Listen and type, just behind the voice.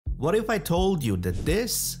What if I told you that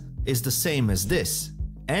this is the same as this,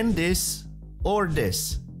 and this, or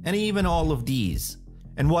this, and even all of these?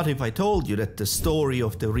 And what if I told you that the story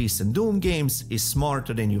of the recent Doom games is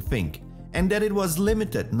smarter than you think, and that it was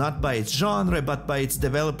limited not by its genre but by its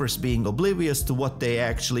developers being oblivious to what they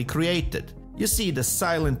actually created? You see, the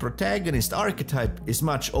silent protagonist archetype is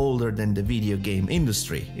much older than the video game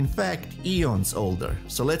industry, in fact eons older.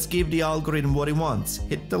 So let's give the algorithm what it wants.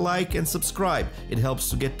 Hit the like and subscribe, it helps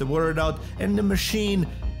to get the word out, and the machine,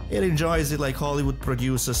 it enjoys it like Hollywood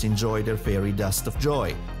producers enjoy their fairy dust of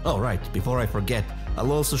joy. Alright, before I forget,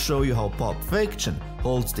 I'll also show you how Pulp Fiction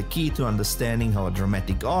holds the key to understanding how a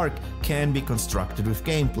dramatic arc can be constructed with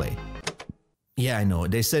gameplay. Yeah, I know,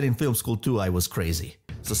 they said in film school too I was crazy.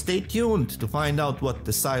 So stay tuned to find out what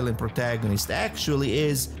the silent protagonist actually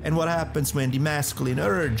is and what happens when the masculine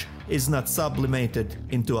urge is not sublimated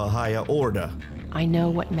into a higher order. I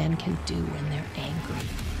know what men can do when they're angry.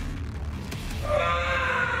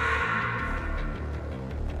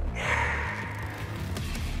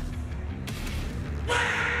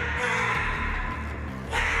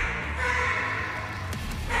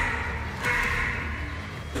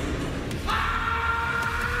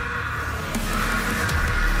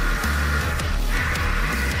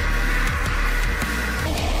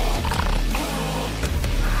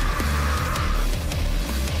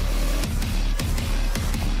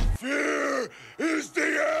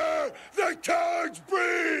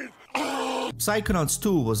 Psychonauts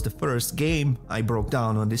 2 was the first game I broke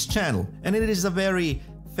down on this channel, and it is a very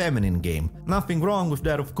feminine game. Nothing wrong with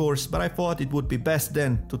that, of course, but I thought it would be best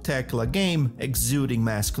then to tackle a game exuding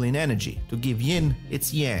masculine energy, to give yin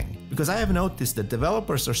its yang. Because I have noticed that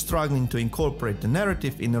developers are struggling to incorporate the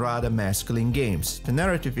narrative in rather masculine games. The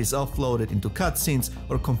narrative is offloaded into cutscenes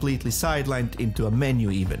or completely sidelined into a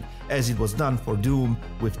menu even, as it was done for Doom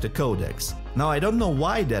with the Codex. Now I don't know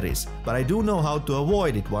why that is, but I do know how to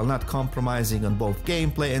avoid it while not compromising on both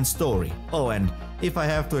gameplay and story. Oh, and if I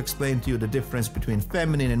have to explain to you the difference between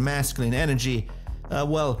feminine and masculine energy,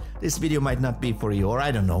 well, this video might not be for you, or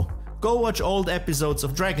I don't know. Go watch old episodes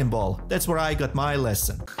of Dragon Ball, that's where I got my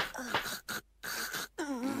lesson.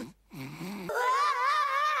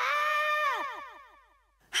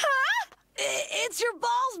 It's your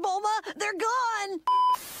balls, Bulma! They're gone!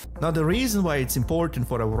 Now the reason why it's important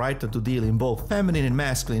for a writer to deal in both feminine and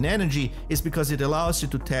masculine energy is because it allows you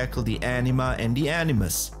to tackle the anima and the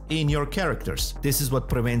animus in your characters. This is what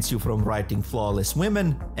prevents you from writing flawless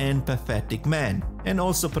women and pathetic men, and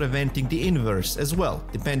also preventing the inverse as well,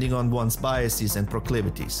 depending on one's biases and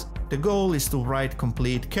proclivities. The goal is to write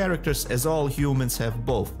complete characters, as all humans have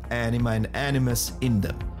both anima and animus in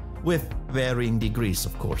them, with varying degrees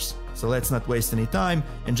of course. So let's not waste any time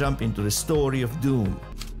and jump into the story of Doom.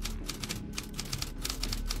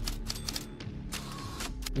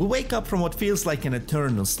 We wake up from what feels like an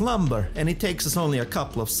eternal slumber, and it takes us only a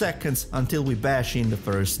couple of seconds until we bash in the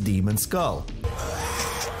first demon skull.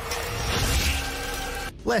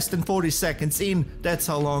 Less than 40 seconds in, that's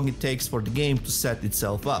how long it takes for the game to set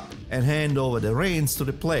itself up and hand over the reins to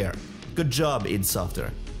the player. Good job, id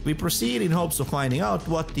Software. We proceed in hopes of finding out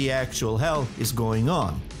what the actual hell is going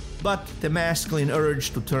on. But the masculine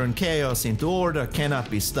urge to turn chaos into order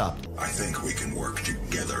cannot be stopped. I think we can work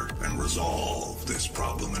together and resolve this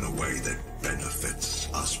problem in a way that benefits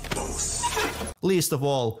us both. Least of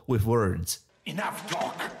all with words. Enough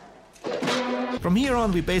talk! From here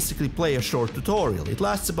on we basically play a short tutorial. It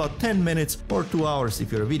lasts about 10 minutes or 2 hours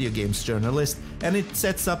if you're a video games journalist, and it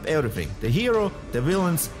sets up everything. The hero, the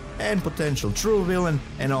villains, and potential true villain,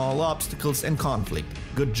 and all obstacles and conflict.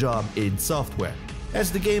 Good job, id Software. As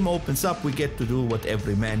the game opens up, we get to do what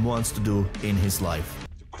every man wants to do in his life.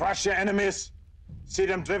 To crush your enemies, see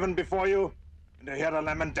them driven before you, and to hear the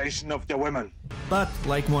lamentation of their women. But,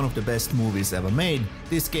 like one of the best movies ever made,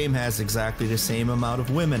 this game has exactly the same amount of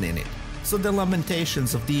women in it. So the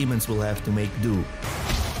lamentations of demons will have to make do.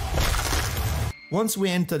 Once we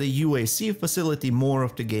enter the UAC facility, more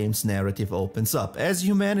of the game's narrative opens up. As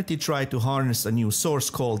humanity tried to harness a new source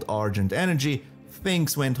called Argent Energy,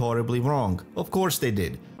 things went horribly wrong. Of course they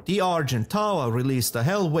did. The Argent Tower released a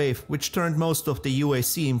hell wave which turned most of the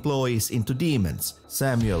UAC employees into demons.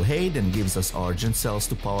 Samuel Hayden gives us Argent cells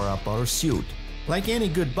to power up our suit. Like any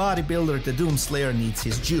good bodybuilder, the Doomslayer needs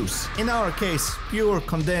his juice. In our case, pure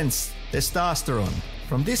condensed testosterone.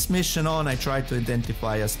 From this mission on, I tried to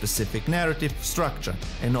identify a specific narrative structure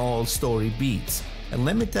and all story beats. And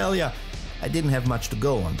let me tell ya, I didn't have much to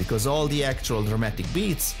go on, because all the actual dramatic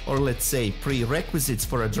beats, or let's say prerequisites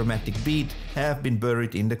for a dramatic beat, have been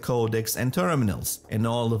buried in the codex and terminals, and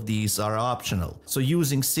all of these are optional. So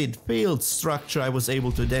using Sid Field's structure, I was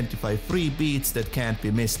able to identify 3 beats that can't be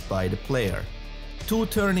missed by the player. 2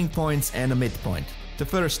 turning points and a midpoint. The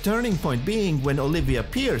first turning point being when Olivia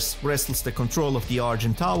Pierce wrestles the control of the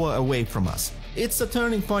Argent Tower away from us. It's a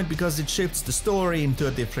turning point because it shifts the story into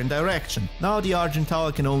a different direction. Now the Argent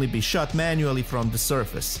Tower can only be shot manually from the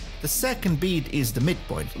surface. The second beat is the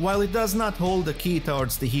midpoint. While it does not hold the key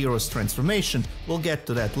towards the hero's transformation, we'll get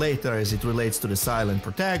to that later as it relates to the silent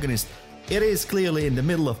protagonist, it is clearly in the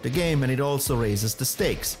middle of the game and it also raises the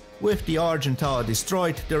stakes. With the Argent Tower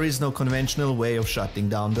destroyed, there is no conventional way of shutting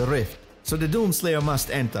down the rift. So the Doomslayer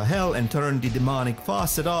must enter Hell and turn the demonic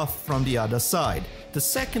faucet off from the other side. The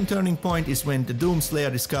second turning point is when the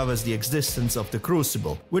Doomslayer discovers the existence of the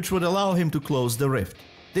Crucible, which would allow him to close the rift.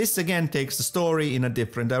 This again takes the story in a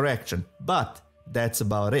different direction, but that's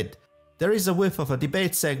about it. There is a whiff of a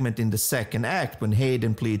debate segment in the second act when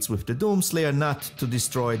Hayden pleads with the Doomslayer not to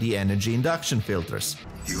destroy the energy induction filters.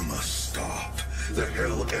 You must stop. The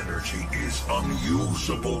Hell energy is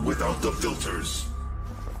unusable without the filters.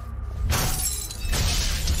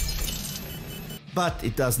 But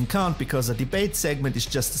it doesn't count because a debate segment is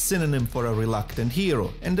just a synonym for a reluctant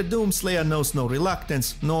hero, and the Doomslayer knows no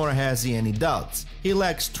reluctance, nor has he any doubts. He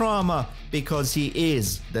lacks trauma because he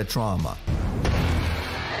is the trauma.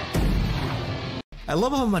 I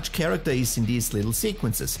love how much character is in these little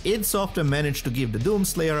sequences. id Software managed to give the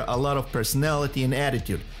Doomslayer a lot of personality and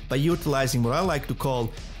attitude by utilizing what I like to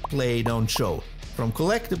call play don't show. From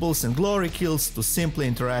collectibles and glory kills to simply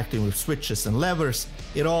interacting with switches and levers,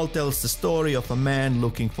 it all tells the story of a man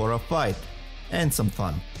looking for a fight. And some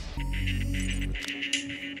fun.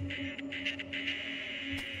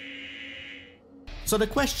 So the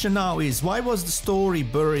question now is, why was the story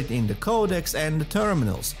buried in the codex and the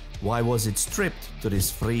terminals? Why was it stripped to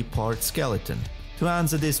this 3-part skeleton? To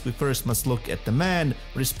answer this, we first must look at the man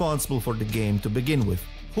responsible for the game to begin with.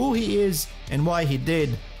 Who he is and why he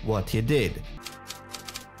did what he did.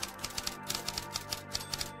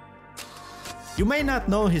 You may not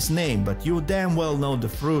know his name, but you damn well know the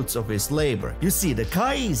fruits of his labor. You see, the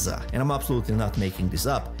Kaiser, and I'm absolutely not making this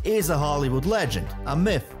up, is a Hollywood legend, a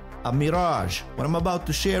myth, a mirage. What I'm about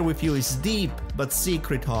to share with you is deep but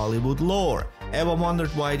secret Hollywood lore. Ever wondered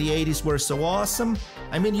why the 80s were so awesome?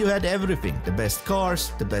 I mean, you had everything. The best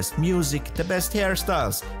cars, the best music, the best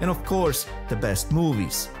hairstyles, and of course, the best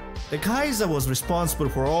movies. The Kaiser was responsible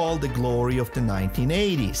for all the glory of the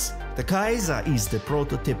 1980s. The Kaiser is the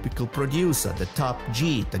prototypical producer, the top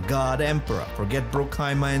G, the God Emperor. Forget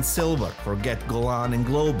Bruckheimer and Silver, forget Golan and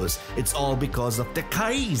Globus. It's all because of the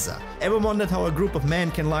Kaiser. Ever wondered how a group of men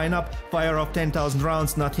can line up, fire off 10,000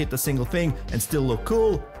 rounds, not hit a single thing, and still look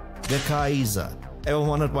cool? The Kaiser. Ever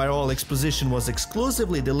wondered why all exposition was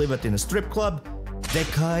exclusively delivered in a strip club? The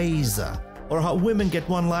Kaiser. Or how women get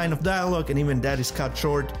one line of dialogue and even that is cut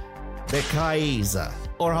short? The Kaiser.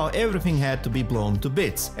 Or how everything had to be blown to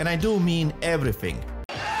bits, and I do mean everything.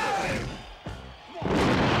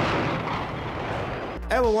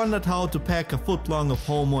 Ever wondered how to pack a foot long of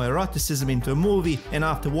homoeroticism into a movie and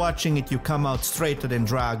after watching it you come out straighter than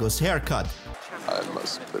Drago's haircut? I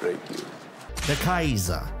must break you. The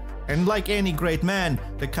Kaiser. And like any great man,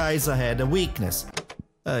 the Kaiser had a weakness.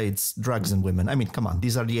 It's drugs and women. I mean, come on,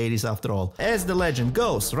 these are the 80s after all. As the legend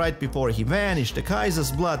goes, right before he vanished, the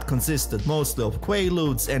Kaiser's blood consisted mostly of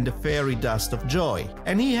quaaludes and the fairy dust of joy.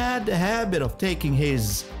 And he had the habit of taking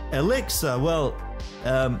his elixir, well,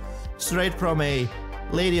 straight from a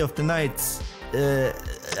Lady of the Night's...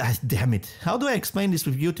 damn it. How do I explain this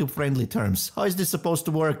with YouTube-friendly terms? How is this supposed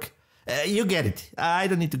to work? You get it. I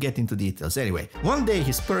don't need to get into details. Anyway, one day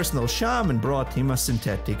his personal shaman brought him a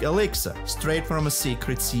synthetic elixir, straight from a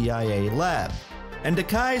secret CIA lab. And the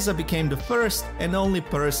Kaiser became the first and only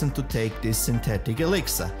person to take this synthetic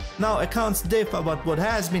elixir. Now, accounts differ, but what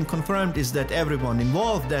has been confirmed is that everyone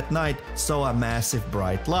involved that night saw a massive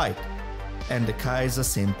bright light. And the Kaiser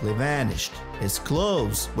simply vanished. His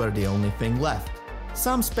clothes were the only thing left.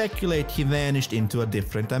 Some speculate he vanished into a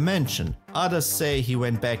different dimension. Others say he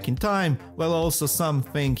went back in time, while also some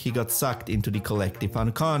think he got sucked into the collective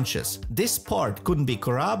unconscious. This part couldn't be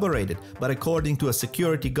corroborated, but according to a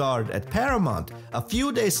security guard at Paramount, a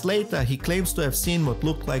few days later he claims to have seen what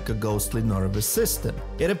looked like a ghostly nervous system.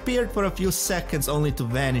 It appeared for a few seconds only to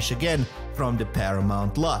vanish again from the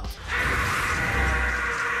Paramount lot.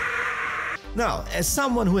 Now, as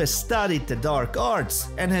someone who has studied the dark arts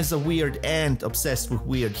and has a weird aunt obsessed with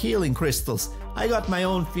weird healing crystals, I got my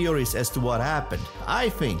own theories as to what happened. I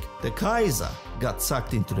think the Kaiser got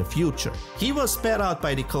sucked into the future. He was spat out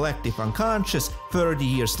by the collective unconscious 30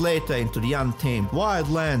 years later into the untamed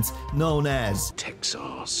wildlands known as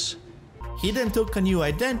Texas. He then took a new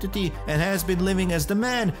identity and has been living as the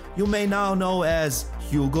man you may now know as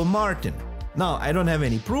Hugo Martin. Now, I don't have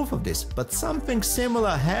any proof of this, but something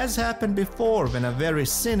similar has happened before when a very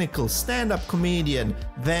cynical stand-up comedian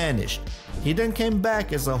vanished. He then came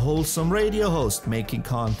back as a wholesome radio host, making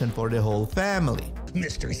content for the whole family.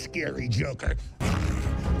 Mr. Scary Joker.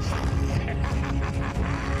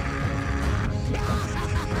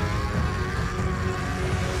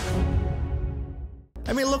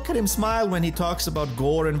 I mean, look at him smile when he talks about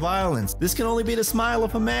gore and violence. This can only be the smile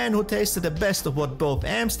of a man who tasted the best of what both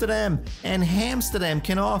Amsterdam and Hamsterdam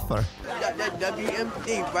can offer. Got that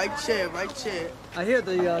WMD, right chair. I hear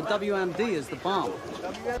the WMD is the bomb.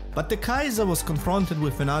 But the Kaiser was confronted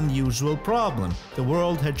with an unusual problem. The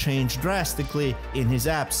world had changed drastically in his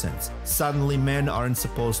absence. Suddenly men aren't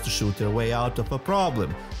supposed to shoot their way out of a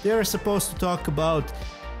problem. They are supposed to talk about,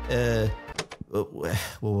 what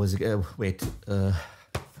was it? God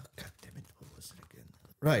damn it, what was it again?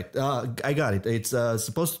 Right, I got it. It's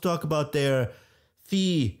supposed to talk about their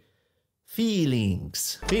feelings.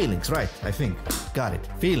 Feelings, right, I think. Got it.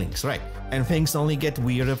 Feelings, right. And things only get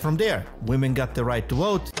weirder from there. Women got the right to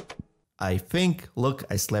vote. I think. Look,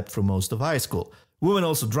 I slept through most of high school. Women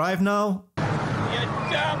also drive now. You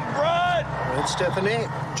damn broad! Right, Stephanie.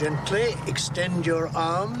 Gently extend your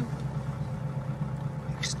arm.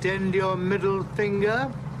 Extend your middle finger.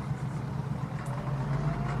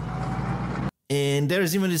 And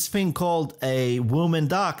there's even this thing called a woman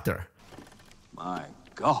doctor. My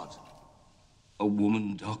God. A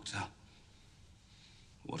woman doctor.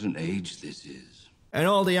 What an age this is. And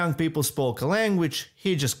all the young people spoke a language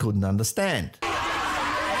he just couldn't understand.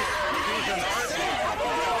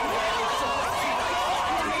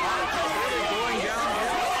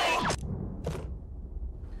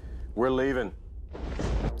 We're leaving.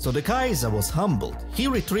 So the Kaiser was humbled. He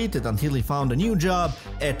retreated until he found a new job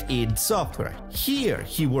at id Software. Here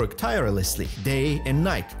he worked tirelessly, day and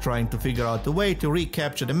night, trying to figure out a way to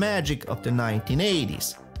recapture the magic of the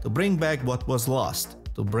 1980s, to bring back what was lost,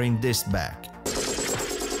 to bring this back.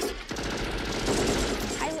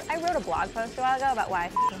 I wrote a blog post a while ago about why I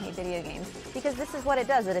f***ing hate video games, because this is what it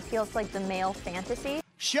does, it appeals to like the male fantasy.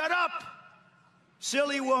 Shut up,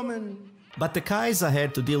 silly woman. But the Kaiser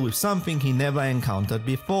had to deal with something he never encountered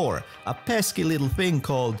before, a pesky little thing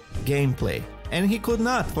called gameplay. And he could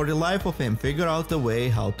not, for the life of him, figure out a way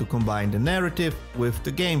how to combine the narrative with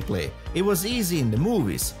the gameplay. It was easy in the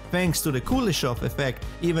movies. Thanks to the Kuleshov effect,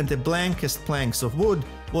 even the blankest planks of wood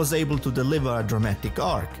was able to deliver a dramatic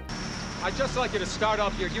arc. I'd just like you to start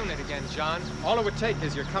off your unit again, John. All it would take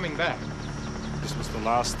is you're coming back. This was the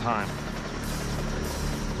last time.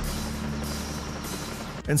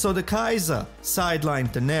 And so the Kaiser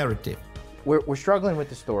sidelined the narrative. We're struggling with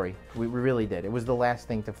the story. We really did. It was the last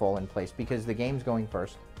thing to fall in place because the game's going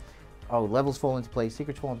first. Oh, levels fall into place,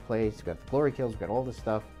 secrets fall into place, we've got the glory kills, we've got all this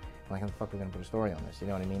stuff. I'm like, how the fuck are we gonna put a story on this? You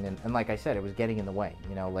know what I mean? And like I said, it was getting in the way,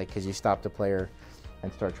 you know, like, because you stop the player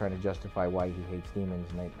and start trying to justify why he hates demons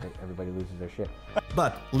and everybody loses their shit.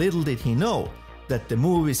 But little did he know that the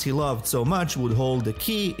movies he loved so much would hold the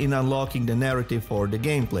key in unlocking the narrative for the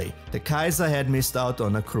gameplay. The Kaiser had missed out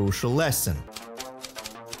on a crucial lesson.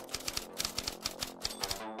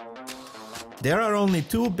 There are only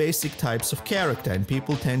two basic types of character and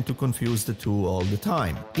people tend to confuse the two all the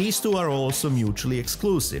time. These two are also mutually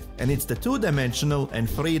exclusive, and it's the two-dimensional and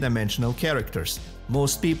three-dimensional characters.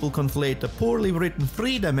 Most people conflate a poorly written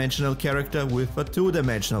three-dimensional character with a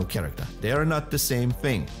two-dimensional character. They are not the same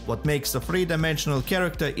thing. What makes a three-dimensional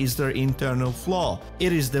character is their internal flaw.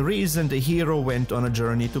 It is the reason the hero went on a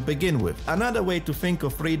journey to begin with. Another way to think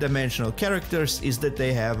of three-dimensional characters is that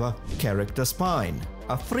they have a character spine.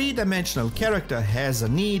 A three-dimensional character has a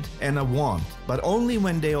need and a want, but only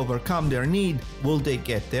when they overcome their need will they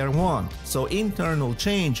get their want. So internal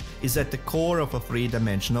change is at the core of a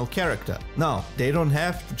three-dimensional character. Now, they don't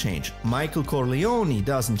have to change. Michael Corleone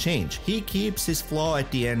doesn't change. He keeps his flaw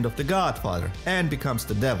at the end of The Godfather and becomes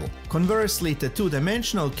the devil. Conversely, the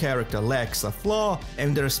two-dimensional character lacks a flaw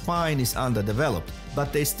and their spine is underdeveloped,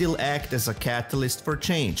 but they still act as a catalyst for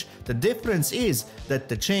change. The difference is that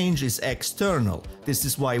the change is external. This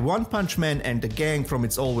is why One Punch Man and the gang from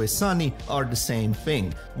It's Always Sunny are the same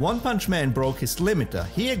thing. One Punch Man broke his limiter.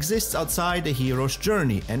 He exists outside the hero's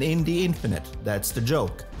journey and in the infinite. That's the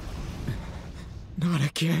joke. Not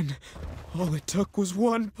again. All it took was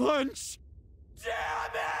one punch.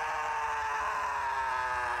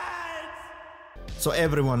 so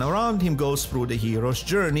everyone around him goes through the hero's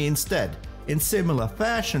journey instead. In similar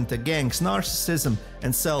fashion, the gang's narcissism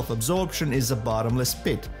and self-absorption is a bottomless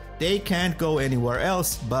pit. They can't go anywhere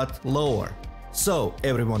else but lower. So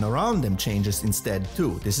everyone around them changes instead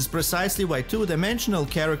too. This is precisely why two-dimensional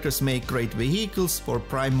characters make great vehicles for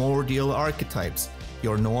primordial archetypes.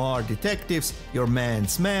 Your noir detectives, your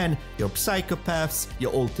man's man, your psychopaths,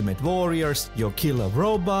 your ultimate warriors, your killer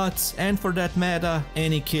robots, and for that matter,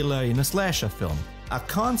 any killer in a slasher film. A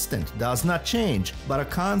constant does not change, but a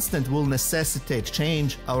constant will necessitate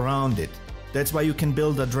change around it. That's why you can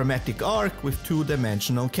build a dramatic arc with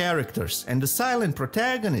two-dimensional characters, and the silent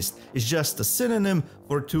protagonist is just a synonym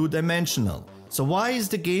for two-dimensional. So why is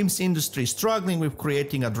the games industry struggling with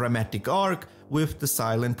creating a dramatic arc with the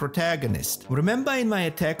silent protagonist? Remember in my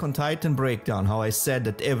Attack on Titan breakdown how I said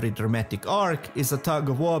that every dramatic arc is a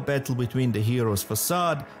tug-of-war battle between the hero's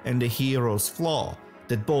facade and the hero's flaw?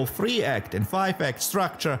 That both 3-act and 5-act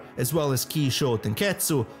structure, as well as Kisho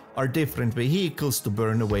Tenketsu, are different vehicles to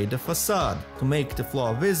burn away the facade, to make the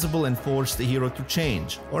flaw visible and force the hero to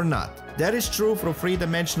change, or not. That is true for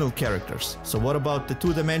 3-dimensional characters, so what about the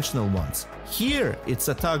 2-dimensional ones? Here, it's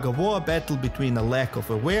a tug-of-war battle between a lack of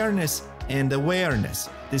awareness and awareness.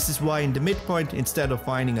 This is why in the midpoint, instead of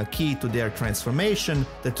finding a key to their transformation,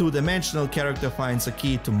 the two-dimensional character finds a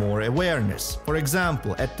key to more awareness. For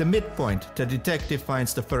example, at the midpoint, the detective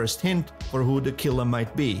finds the first hint for who the killer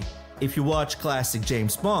might be. If you watch classic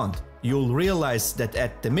James Bond, you'll realize that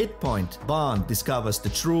at the midpoint, Bond discovers the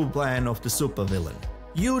true plan of the supervillain.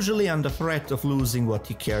 Usually under threat of losing what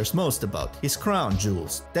he cares most about, his crown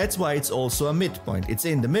jewels. That's why it's also a midpoint. It's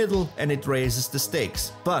in the middle and it raises the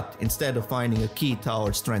stakes. But instead of finding a key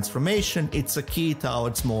towards transformation, it's a key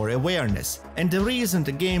towards more awareness. And the reason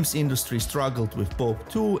the games industry struggled with both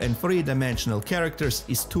 2- and 3-dimensional characters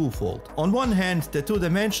is twofold. On one hand, the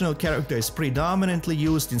 2-dimensional character is predominantly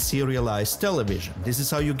used in serialized television. This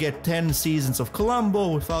is how you get 10 seasons of Columbo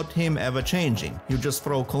without him ever changing. You just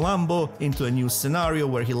throw Columbo into a new scenario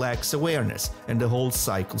where he lacks awareness, and the whole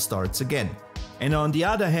cycle starts again. And on the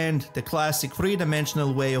other hand, the classic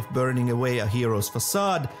 3-dimensional way of burning away a hero's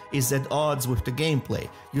facade is at odds with the gameplay.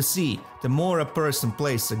 You see, the more a person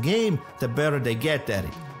plays a game, the better they get at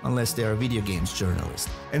it, unless they are a video games journalist.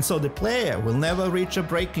 And so the player will never reach a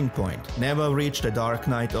breaking point, never reach the dark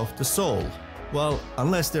night of the soul. Well,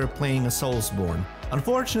 unless they're playing a Soulsborne.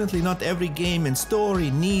 Unfortunately, not every game and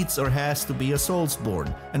story needs or has to be a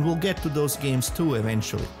Soulsborne, and we'll get to those games too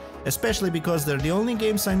eventually. Especially because they're the only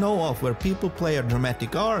games I know of where people play a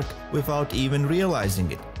dramatic arc without even realizing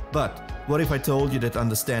it. But what if I told you that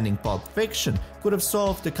understanding Pulp Fiction could have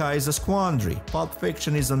solved the Kaiser's quandary? Pulp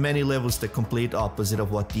Fiction is on many levels the complete opposite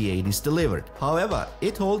of what the 80s delivered. However,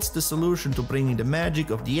 it holds the solution to bringing the magic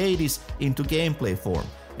of the 80s into gameplay form,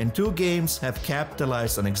 and 2 games have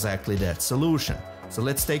capitalized on exactly that solution. So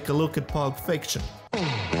let's take a look at Pulp Fiction.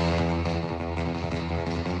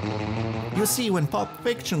 You see, when Pulp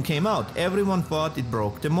Fiction came out, everyone thought it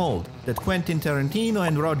broke the mold, that Quentin Tarantino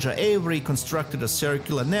and Roger Avary constructed a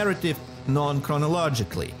circular narrative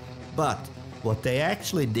non-chronologically. But what they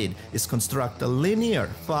actually did is construct a linear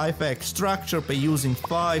 5-act structure by using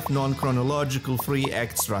 5 non-chronological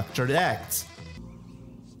 3-act structured acts.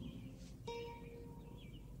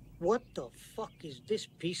 What the fuck is this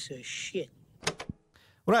piece of shit?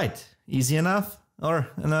 Right, easy enough? Or,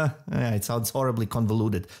 it sounds horribly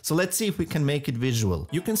convoluted. So let's see if we can make it visual.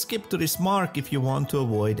 You can skip to this mark if you want to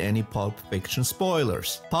avoid any Pulp Fiction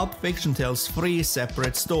spoilers. Pulp Fiction tells 3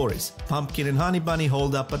 separate stories. Pumpkin and Honey Bunny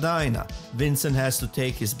hold up a diner. Vincent has to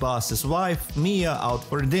take his boss's wife, Mia, out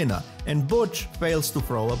for dinner. And Butch fails to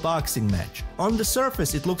throw a boxing match. On the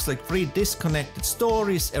surface, it looks like 3 disconnected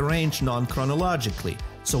stories arranged non-chronologically.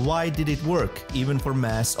 So why did it work, even for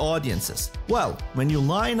mass audiences? Well, when you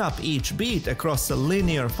line up each beat across a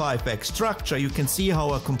linear 5-act structure, you can see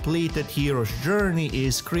how a completed hero's journey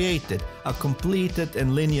is created, a completed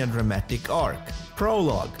and linear dramatic arc.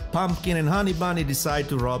 Prologue. Pumpkin and Honey Bunny decide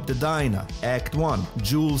to rob the diner. Act 1.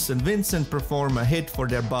 Jules and Vincent perform a hit for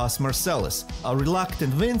their boss Marcellus. A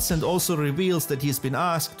reluctant Vincent also reveals that he's been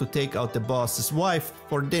asked to take out the boss's wife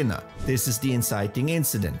for dinner. This is the inciting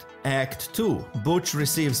incident. Act 2. Butch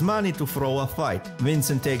receives money to throw a fight.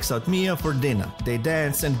 Vincent takes out Mia for dinner. They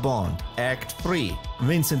dance and bond. Act 3.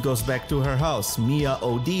 Vincent goes back to her house, Mia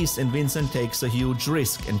ODs, and Vincent takes a huge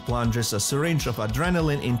risk and plunges a syringe of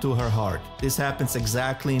adrenaline into her heart. This happens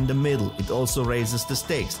exactly in the middle. It also raises the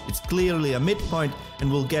stakes. It's clearly a midpoint,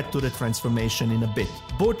 and we'll get to the transformation in a bit.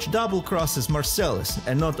 Butch double-crosses Marcellus,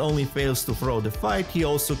 and not only fails to throw the fight, he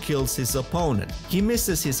also kills his opponent. He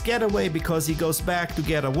misses his getaway because he goes back to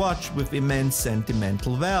get a watch with immense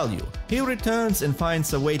sentimental value. He returns and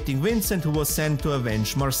finds a waiting Vincent who was sent to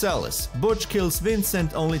avenge Marcellus. Butch kills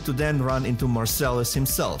Vincent only to then run into Marcellus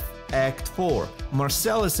himself. Act 4.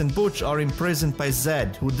 Marcellus and Butch are imprisoned by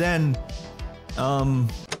Zed, who then...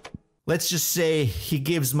 let's just say he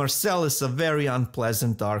gives Marcellus a very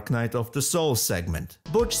unpleasant Dark Knight of the Soul segment.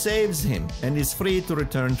 Butch saves him and is free to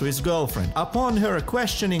return to his girlfriend. Upon her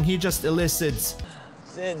questioning, he just elicits...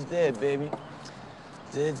 Zed's dead, baby.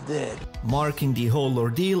 Zed's dead. Marking the whole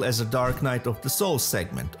ordeal as a Dark Knight of the Soul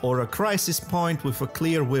segment, or a crisis point with a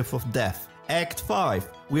clear whiff of death. Act 5.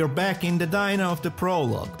 We are back in the diner of the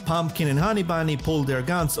prologue. Pumpkin and Honey Bunny pull their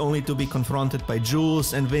guns only to be confronted by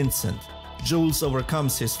Jules and Vincent. Jules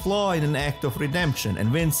overcomes his flaw in an act of redemption, and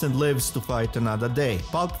Vincent lives to fight another day.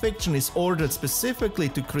 Pulp Fiction is ordered specifically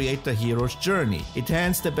to create a hero's journey. It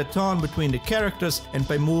hands the baton between the characters, and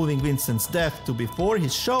by moving Vincent's death to before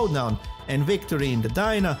his showdown and victory in the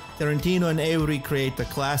diner, Tarantino and Avery create a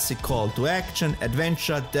classic call to action,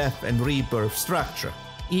 adventure, death, and rebirth structure.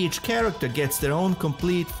 Each character gets their own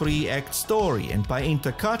complete 3-act story, and by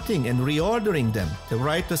intercutting and reordering them, the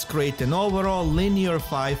writers create an overall linear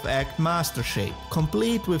 5-act master shape,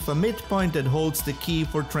 complete with a midpoint that holds the key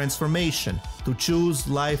for transformation, to choose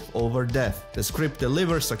life over death. The script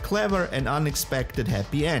delivers a clever and unexpected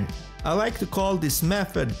happy end. I like to call this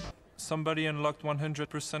method... Somebody unlocked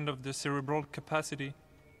 100% of the cerebral capacity.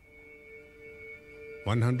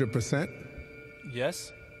 100%?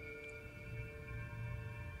 Yes.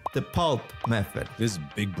 The pulp method. This is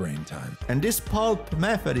big brain time. And this pulp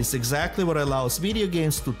method is exactly what allows video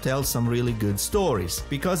games to tell some really good stories.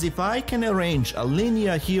 Because if I can arrange a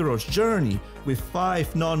linear hero's journey with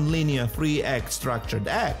 5 non-linear 3-act structured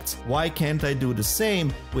acts, why can't I do the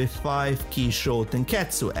same with 5 key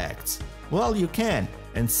Shotenketsu acts? Well, you can.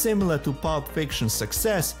 And similar to Pulp Fiction's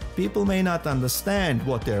success, people may not understand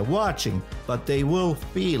what they're watching, but they will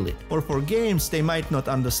feel it. Or for games, they might not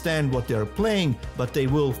understand what they're playing, but they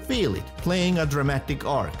will feel it, playing a dramatic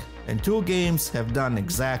arc. And 2 games have done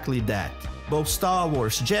exactly that. Both Star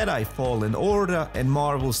Wars Jedi Fallen Order and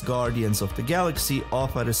Marvel's Guardians of the Galaxy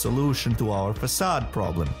offer a solution to our facade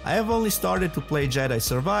problem. I have only started to play Jedi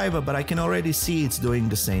Survivor, but I can already see it's doing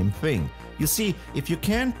the same thing. You see, if you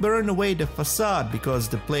can't burn away the facade because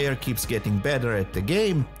the player keeps getting better at the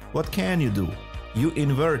game, what can you do? You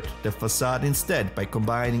invert the facade instead by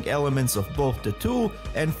combining elements of both the 2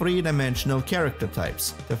 and 3-dimensional character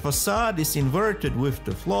types. The facade is inverted with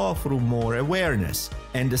the flaw through more awareness,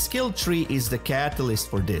 and the skill tree is the catalyst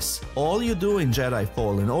for this. All you do in Jedi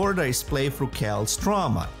Fallen Order is play through Cal's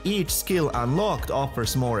trauma. Each skill unlocked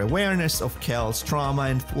offers more awareness of Cal's trauma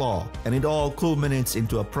and flaw, and it all culminates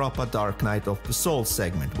into a proper Dark Knight of the Soul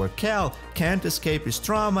segment, where Cal can't escape his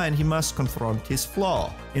trauma and he must confront his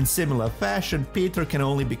flaw. In similar fashion, Peter can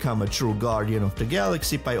only become a true Guardian of the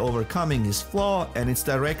Galaxy by overcoming his flaw, and it's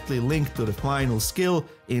directly linked to the final skill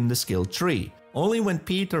in the skill tree. Only when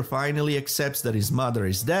Peter finally accepts that his mother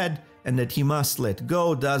is dead and that he must let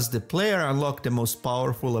go does the player unlock the most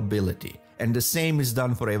powerful ability. And the same is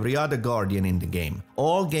done for every other Guardian in the game.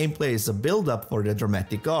 All gameplay is a build-up for the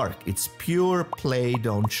dramatic arc. It's pure play,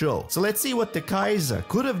 don't show. So let's see what the Kaiser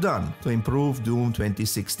could have done to improve Doom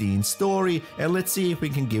 2016's story, and let's see if we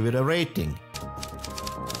can give it a rating.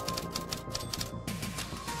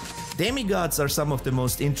 Demigods are some of the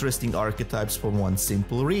most interesting archetypes for one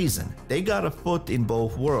simple reason. They got a foot in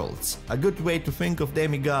both worlds. A good way to think of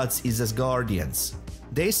demigods is as guardians.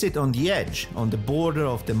 They sit on the edge, on the border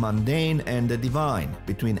of the mundane and the divine,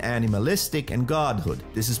 between animalistic and godhood.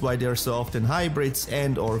 This is why they are so often hybrids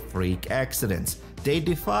and or freak accidents. They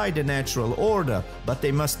defy the natural order, but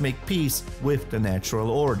they must make peace with the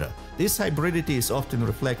natural order. This hybridity is often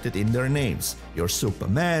reflected in their names. Your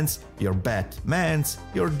Supermans, your Batmans,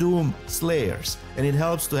 your Doom Slayers. And it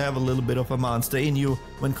helps to have a little bit of a monster in you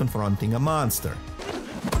when confronting a monster.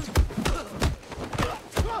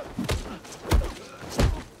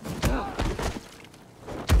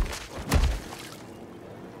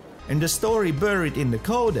 and the story buried in the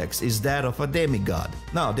codex is that of a demigod.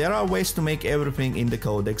 Now, there are ways to make everything in the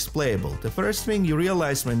codex playable. The first thing you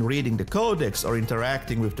realize when reading the codex or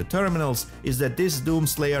interacting with the terminals is that this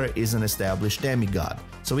Doomslayer is an established demigod.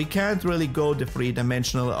 So we can't really go the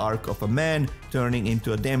three-dimensional arc of a man turning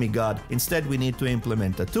into a demigod. Instead, we need to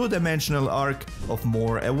implement a two-dimensional arc of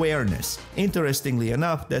more awareness. Interestingly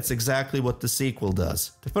enough, that's exactly what the sequel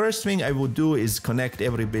does. The first thing I would do is connect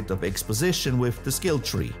every bit of exposition with the skill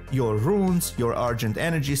tree. Your runes, your argent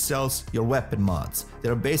energy cells, your weapon mods.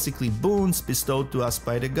 They're basically boons bestowed to us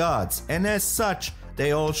by the gods, and as such,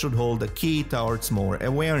 they all should hold a key towards more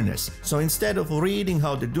awareness. So instead of reading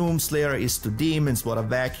how the Doomslayer is to demons what a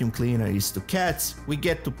vacuum cleaner is to cats, we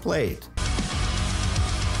get to play it.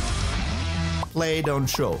 Play, don't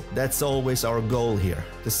show. That's always our goal here.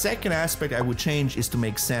 The second aspect I would change is to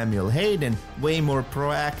make Samuel Hayden way more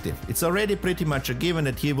proactive. It's already pretty much a given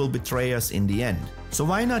that he will betray us in the end. So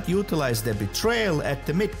why not utilize the betrayal at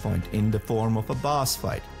the midpoint in the form of a boss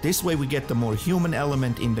fight? This way we get the more human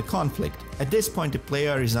element in the conflict. At this point the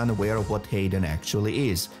player is unaware of what Hayden actually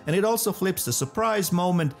is. And it also flips the surprise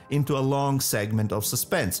moment into a long segment of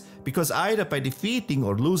suspense, because either by defeating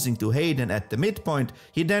or losing to Hayden at the midpoint,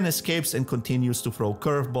 he then escapes and continues to throw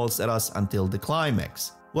curveballs at us until the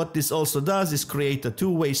climax. What this also does is create a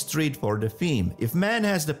two-way street for the theme. If man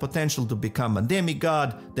has the potential to become a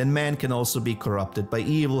demigod, then man can also be corrupted by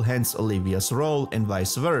evil, hence Olivia's role, and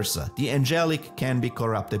vice versa. The angelic can be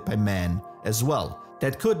corrupted by man as well.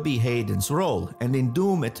 That could be Hayden's role, and in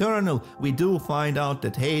Doom Eternal we do find out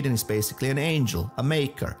that Hayden is basically an angel, a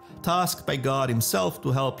maker, tasked by God himself to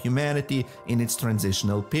help humanity in its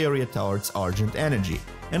transitional period towards argent energy.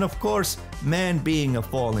 And of course, man being a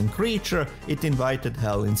fallen creature, it invited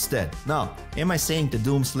hell instead. Now, am I saying the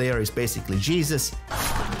Doomslayer is basically Jesus?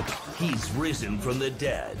 He's risen from the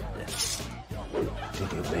dead.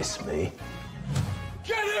 Did you miss me?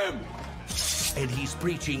 Get him! And he's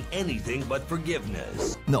preaching anything but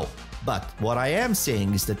forgiveness. No, but what I am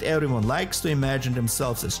saying is that everyone likes to imagine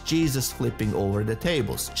themselves as Jesus flipping over the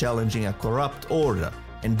tables, challenging a corrupt order.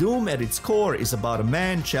 And Doom at its core is about a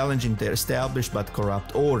man challenging the established but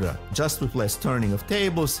corrupt order, just with less turning of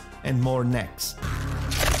tables and more necks.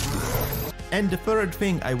 And the third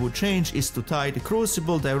thing I would change is to tie the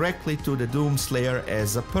Crucible directly to the Doomslayer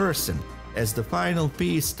as a person, as the final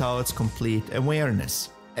piece towards complete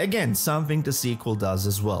awareness. Again, something the sequel does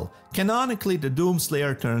as well. Canonically, the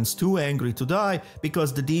Doomslayer turns too angry to die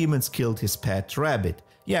because the demons killed his pet rabbit.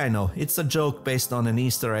 Yeah, I know, it's a joke based on an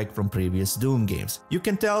Easter egg from previous Doom games. You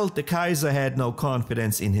can tell the Kaiser had no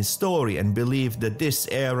confidence in his story and believed that this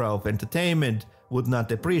era of entertainment would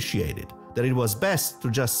not appreciate it. That it was best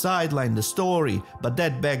to just sideline the story, but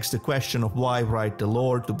that begs the question of why write the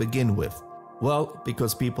lore to begin with. Well,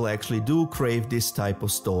 because people actually do crave this type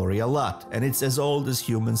of story a lot, and it's as old as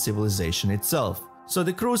human civilization itself. So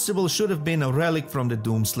the Crucible should have been a relic from the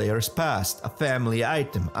Doomslayer's past, a family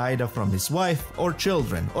item, either from his wife or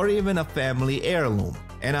children, or even a family heirloom.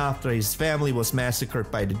 And after his family was massacred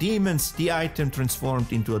by the demons, the item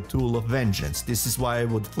transformed into a tool of vengeance. This is why I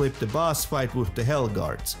would flip the boss fight with the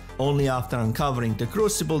Hellguards. Only after uncovering the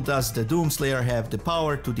Crucible does the Doomslayer have the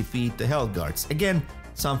power to defeat the Hellguards. Again,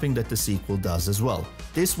 something that the sequel does as well.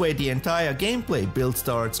 This way the entire gameplay builds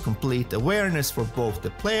towards complete awareness for both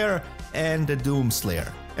the player and the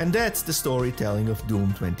Doomslayer. And that's the storytelling of Doom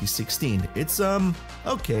 2016. It's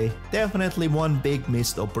okay, definitely one big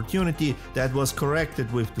missed opportunity that was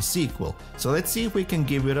corrected with the sequel. So let's see if we can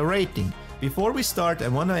give it a rating. Before we start, I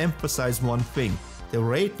want to emphasize one thing. The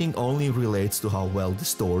rating only relates to how well the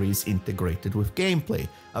story is integrated with gameplay.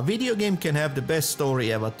 A video game can have the best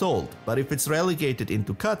story ever told, but if it's relegated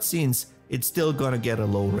into cutscenes, it's still gonna get a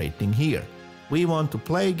low rating here. We want to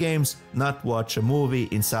play games, not watch a movie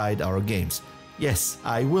inside our games. Yes,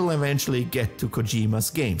 I will eventually get to Kojima's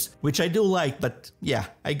games, which I do like, but yeah,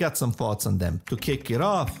 I got some thoughts on them. To kick it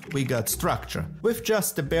off, we got structure. With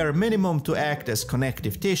just the bare minimum to act as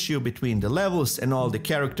connective tissue between the levels and all the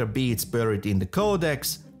character beats buried in the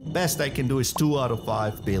codex, best I can do is 2 out of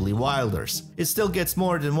 5 Billy Wilders. It still gets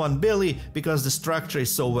more than 1 Billy because the structure is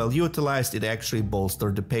so well utilized it actually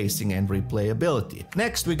bolstered the pacing and replayability.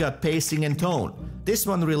 Next we got pacing and tone. This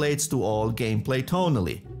one relates to all gameplay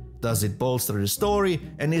tonally. Does it bolster the story,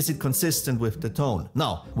 and is it consistent with the tone?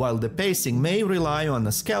 Now, while the pacing may rely on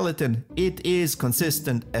a skeleton, it is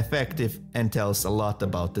consistent, effective, and tells a lot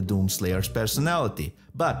about the Doomslayer's personality.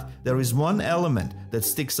 But there is one element that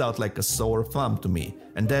sticks out like a sore thumb to me,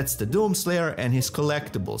 and that's the Doomslayer and his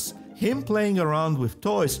collectibles. Him playing around with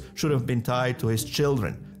toys should have been tied to his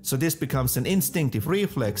children. so this becomes an instinctive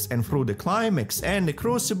reflex, and through the climax and the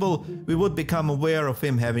crucible we would become aware of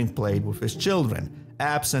him having played with his children.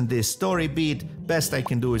 Absent this story beat, best I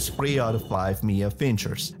can do is 3 out of 5 Mia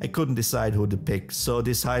Finchers. I couldn't decide who to pick, so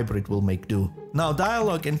this hybrid will make do. Now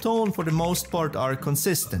dialogue and tone for the most part are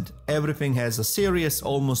consistent. Everything has a serious,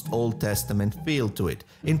 almost Old Testament feel to it.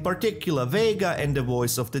 In particular, Vega and the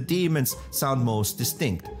voice of the demons sound most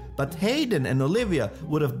distinct. But Hayden and Olivia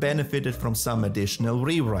would have benefited from some additional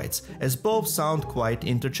rewrites, as both sound quite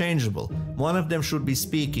interchangeable. One of them should be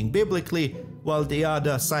speaking biblically, while the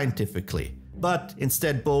other scientifically. But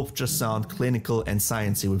instead both just sound clinical and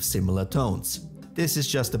sciencey with similar tones. This is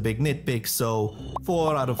just a big nitpick, so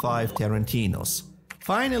 4 out of 5 Tarantinos.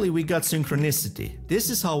 Finally, we got synchronicity.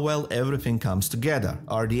 This is how well everything comes together.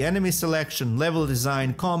 Are the enemy selection, level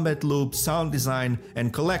design, combat loops, sound design,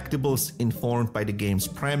 and collectibles informed by the game's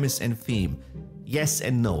premise and theme? Yes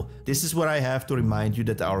and no. This is where I have to remind you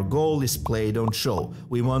that our goal is play don't show.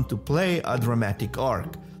 We want to play a dramatic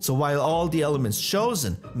arc. So while all the elements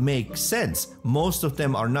chosen make sense, most of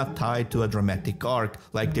them are not tied to a dramatic arc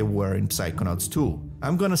like they were in Psychonauts 2.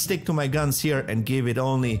 I'm gonna stick to my guns here and give it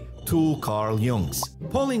only 2 Carl Jungs.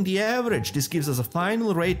 Pulling the average, this gives us a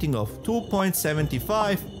final rating of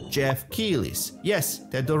 2.75 Jeff Keighley's. Yes,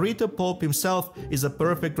 the Dorito Pope himself is a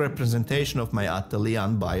perfect representation of my utterly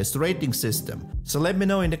unbiased rating system. So let me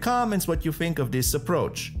know in the comments what you think of this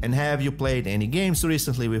approach. And have you played any games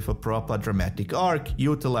recently with a proper dramatic arc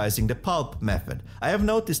utilizing the pulp method? I have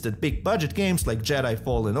noticed that big budget games like Jedi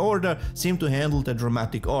Fallen Order seem to handle the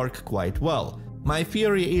dramatic arc quite well. My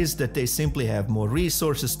theory is that they simply have more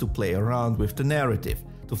resources to play around with the narrative,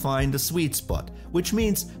 to find the sweet spot, which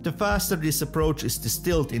means the faster this approach is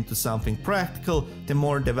distilled into something practical, the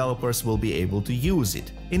more developers will be able to use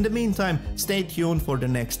it. In the meantime, stay tuned for the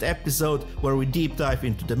next episode where we deep dive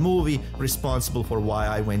into the movie responsible for why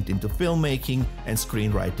I went into filmmaking and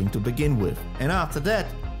screenwriting to begin with. And after that,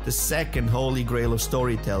 the second holy grail of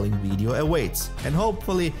storytelling video awaits, and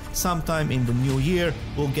hopefully sometime in the new year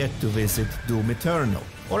we'll get to visit Doom Eternal.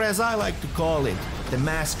 Or as I like to call it, the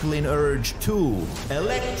Masculine Urge 2,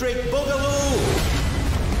 Electric Boogaloo!